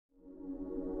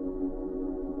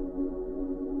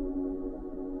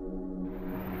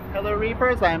Hello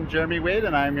Reefers, I'm Jeremy Wade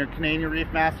and I'm your Canadian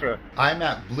Reef Master. I'm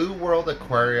at Blue World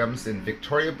Aquariums in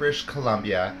Victoria, British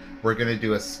Columbia. We're going to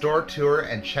do a store tour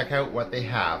and check out what they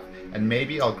have, and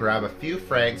maybe I'll grab a few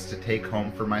frags to take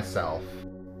home for myself.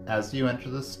 As you enter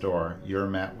the store, you're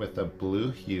met with a blue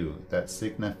hue that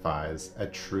signifies a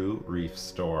true reef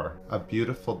store. A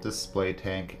beautiful display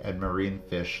tank and marine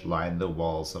fish line the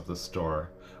walls of the store,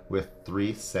 with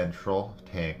 3 central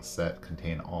tanks that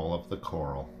contain all of the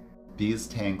coral. These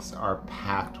tanks are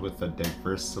packed with a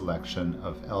diverse selection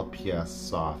of LPS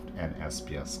soft and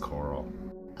SPS coral.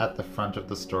 At the front of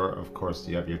the store, of course,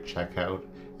 you have your checkout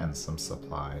and some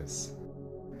supplies.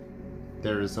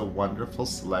 There is a wonderful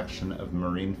selection of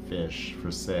marine fish for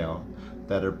sale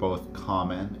that are both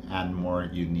common and more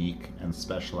unique and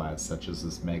specialized, such as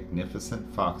this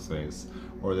magnificent foxface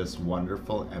or this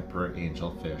wonderful emperor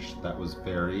angelfish that was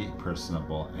very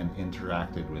personable and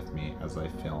interacted with me as I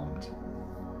filmed.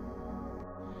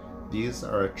 These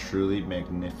are a truly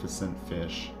magnificent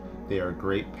fish. They are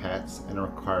great pets and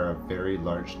require a very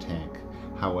large tank.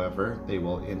 However, they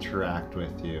will interact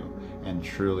with you and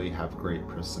truly have great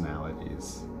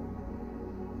personalities.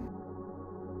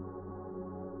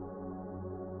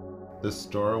 The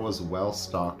store was well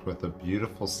stocked with a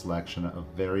beautiful selection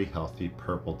of very healthy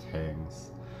purple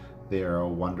tangs. They are a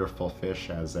wonderful fish,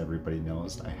 as everybody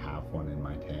knows. I have one in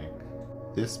my tank.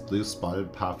 This blue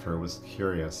spotted puffer was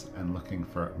curious and looking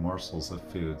for morsels of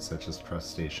food such as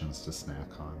crustaceans to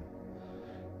snack on.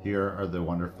 Here are the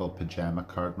wonderful pajama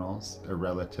cardinals, a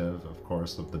relative, of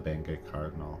course, of the Bengay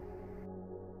cardinal.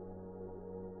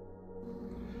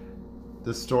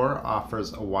 The store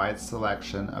offers a wide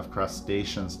selection of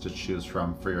crustaceans to choose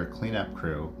from for your cleanup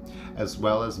crew, as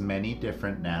well as many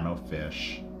different nano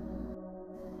fish.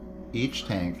 Each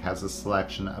tank has a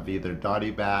selection of either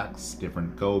dottybacks,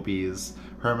 different gobies,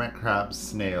 hermit crabs,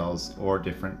 snails, or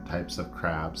different types of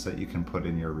crabs that you can put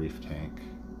in your reef tank.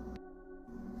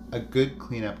 A good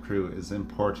cleanup crew is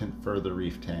important for the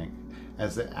reef tank,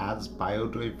 as it adds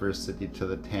biodiversity to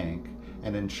the tank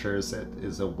and ensures it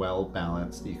is a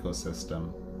well-balanced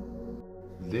ecosystem.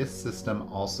 This system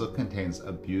also contains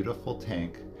a beautiful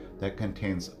tank that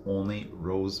contains only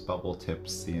rose bubble tip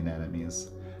sea anemones.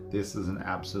 This is an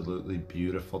absolutely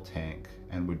beautiful tank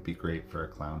and would be great for a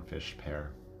clownfish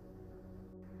pair.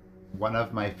 One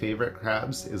of my favorite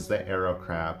crabs is the arrow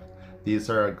crab. These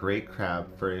are a great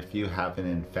crab for if you have an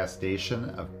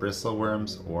infestation of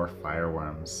bristleworms or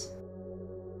fireworms.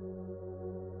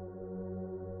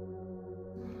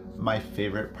 My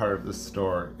favorite part of the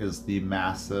store is the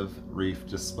massive reef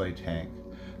display tank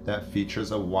that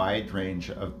features a wide range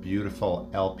of beautiful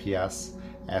LPS,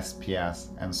 SPS,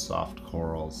 and soft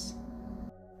corals.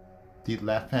 The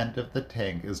left end of the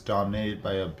tank is dominated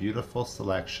by a beautiful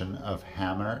selection of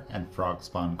hammer and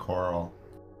frogspawn coral.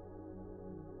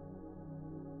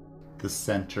 The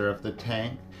center of the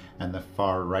tank and the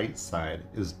far right side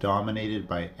is dominated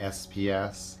by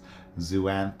SPS,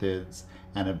 zoanthids,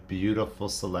 and a beautiful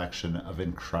selection of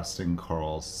encrusting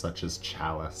corals such as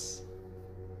chalice.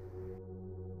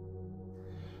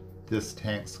 This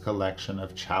tank's collection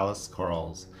of chalice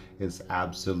corals is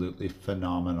absolutely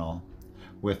phenomenal,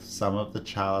 with some of the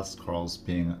chalice corals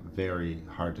being very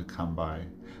hard to come by,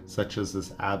 such as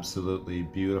this absolutely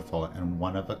beautiful and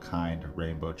one-of-a-kind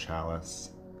rainbow chalice.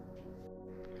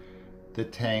 The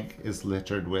tank is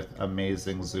littered with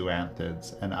amazing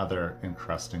zoanthids and other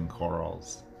encrusting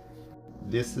corals.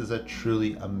 This is a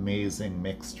truly amazing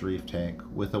mixed reef tank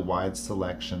with a wide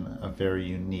selection of very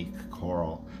unique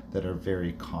coral that are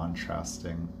very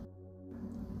contrasting.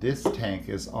 This tank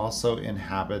is also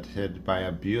inhabited by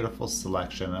a beautiful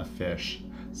selection of fish,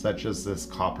 such as this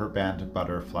copper-band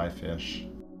butterfly fish.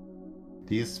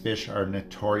 These fish are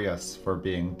notorious for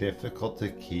being difficult to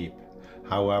keep.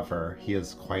 However, he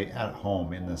is quite at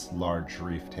home in this large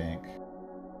reef tank.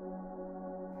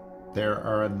 There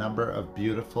are a number of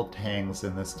beautiful tangs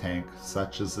in this tank,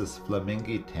 such as this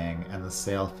flamingo tang and the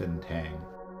sailfin tang.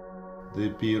 The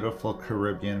beautiful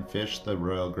Caribbean fish, the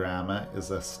royal grama,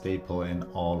 is a staple in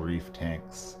all reef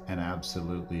tanks and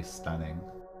absolutely stunning.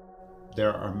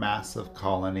 There are massive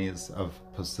colonies of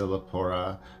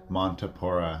Acropora,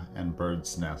 montipora, and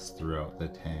bird's nests throughout the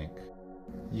tank.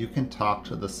 You can talk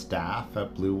to the staff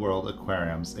at Blue World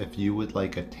Aquariums if you would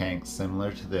like a tank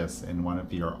similar to this in one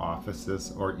of your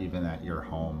offices or even at your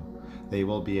home. They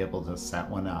will be able to set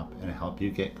one up and help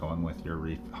you get going with your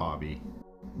reef hobby.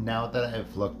 Now that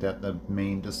I've looked at the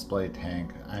main display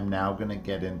tank, I'm now going to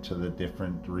get into the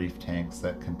different reef tanks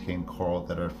that contain coral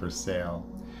that are for sale.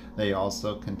 They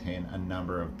also contain a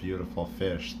number of beautiful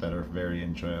fish that are very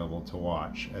enjoyable to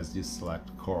watch as you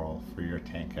select coral for your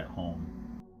tank at home.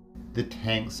 The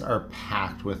tanks are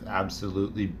packed with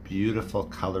absolutely beautiful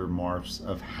color morphs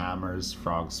of hammers,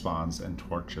 frog spawns, and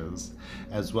torches,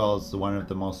 as well as one of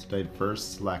the most diverse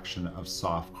selection of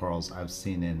soft corals I've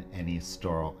seen in any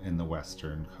store in the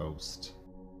western coast.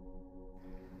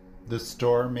 The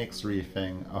store makes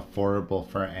reefing affordable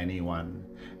for anyone,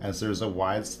 as there's a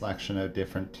wide selection of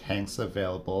different tanks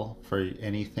available for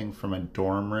anything from a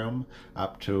dorm room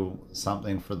up to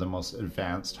something for the most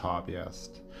advanced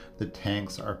hobbyist. The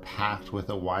tanks are packed with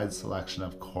a wide selection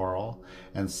of coral,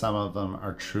 and some of them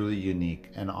are truly unique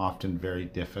and often very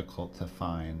difficult to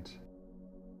find.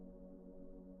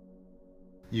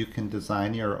 You can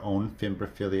design your own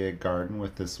Fimbrophilia garden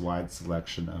with this wide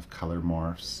selection of color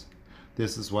morphs.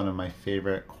 This is one of my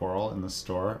favorite coral in the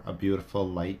store, a beautiful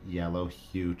light yellow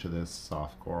hue to this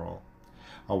soft coral.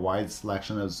 A wide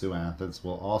selection of zoanthids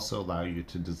will also allow you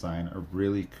to design a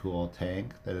really cool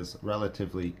tank that is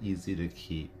relatively easy to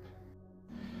keep.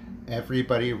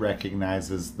 Everybody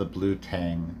recognizes the blue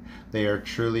tang. They are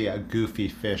truly a goofy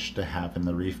fish to have in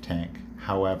the reef tank.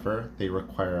 However, they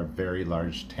require a very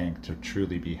large tank to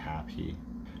truly be happy.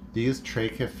 These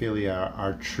Trachophilia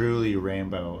are truly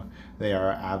rainbow. They are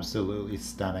absolutely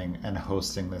stunning and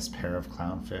hosting this pair of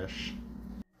clownfish.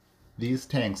 These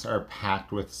tanks are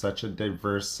packed with such a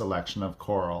diverse selection of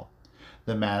coral.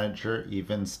 The manager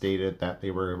even stated that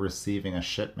they were receiving a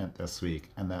shipment this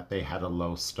week and that they had a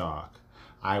low stock.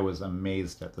 I was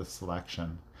amazed at the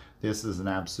selection. This is an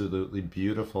absolutely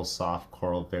beautiful soft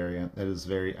coral variant that is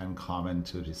very uncommon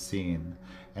to be seen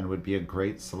and would be a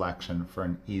great selection for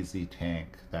an easy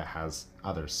tank that has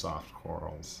other soft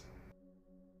corals.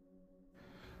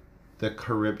 The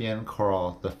Caribbean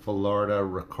coral, the Florida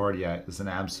Riccordia, is an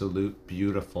absolute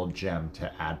beautiful gem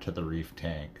to add to the reef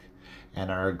tank and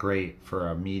are great for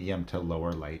a medium to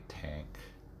lower light tank.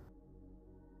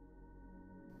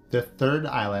 The third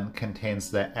island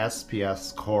contains the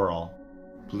SPS coral.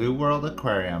 Blue World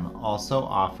Aquarium also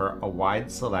offer a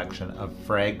wide selection of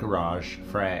Frag Garage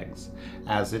Frags,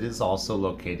 as it is also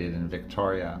located in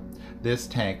Victoria. This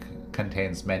tank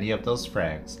contains many of those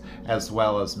frags, as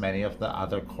well as many of the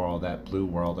other coral that Blue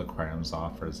World Aquariums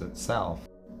offers itself.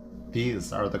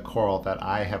 These are the coral that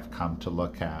I have come to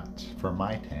look at for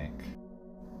my tank.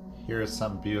 Here are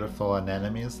some beautiful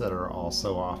anemones that are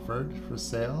also offered for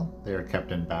sale. They are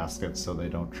kept in baskets so they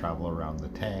don't travel around the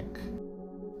tank.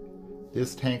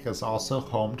 This tank is also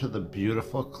home to the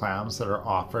beautiful clams that are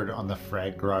offered on the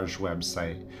Frag Garage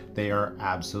website. They are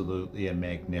absolutely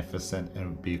magnificent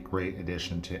and would be a great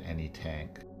addition to any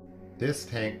tank. This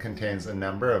tank contains a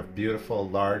number of beautiful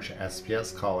large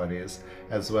SPS colonies,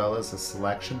 as well as a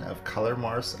selection of color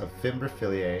morphs of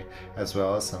Fimbrophilia, as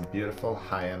well as some beautiful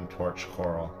high-end torch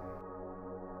coral.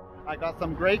 I got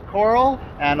some great coral,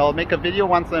 and I'll make a video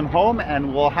once I'm home,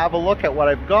 and we'll have a look at what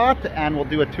I've got, and we'll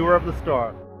do a tour of the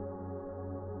store.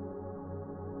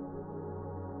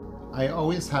 I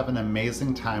always have an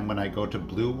amazing time when I go to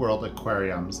Blue World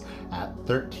Aquariums at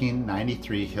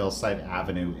 1393 Hillside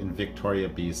Avenue in Victoria,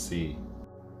 BC.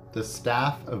 The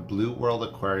staff of Blue World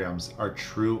Aquariums are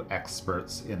true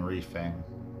experts in reefing.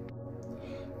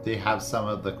 They have some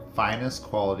of the finest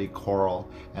quality coral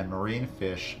and marine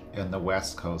fish in the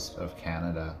west coast of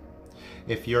Canada.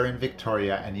 If you're in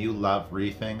Victoria and you love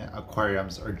reefing,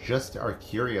 aquariums, or just are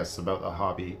curious about the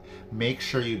hobby, make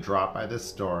sure you drop by the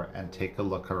store and take a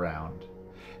look around.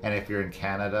 And if you're in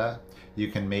Canada,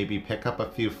 you can maybe pick up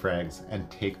a few frags and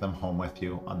take them home with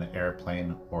you on the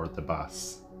airplane or the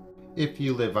bus. If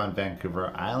you live on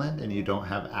Vancouver Island and you don't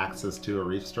have access to a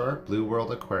reef store, Blue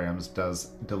World Aquariums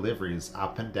does deliveries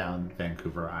up and down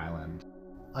Vancouver Island.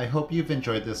 I hope you've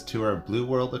enjoyed this tour of Blue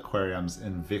World Aquariums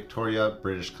in Victoria,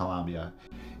 British Columbia.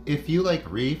 If you like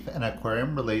reef and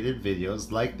aquarium related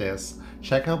videos like this,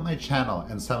 check out my channel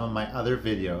and some of my other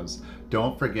videos.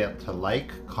 Don't forget to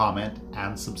like, comment,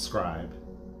 and subscribe.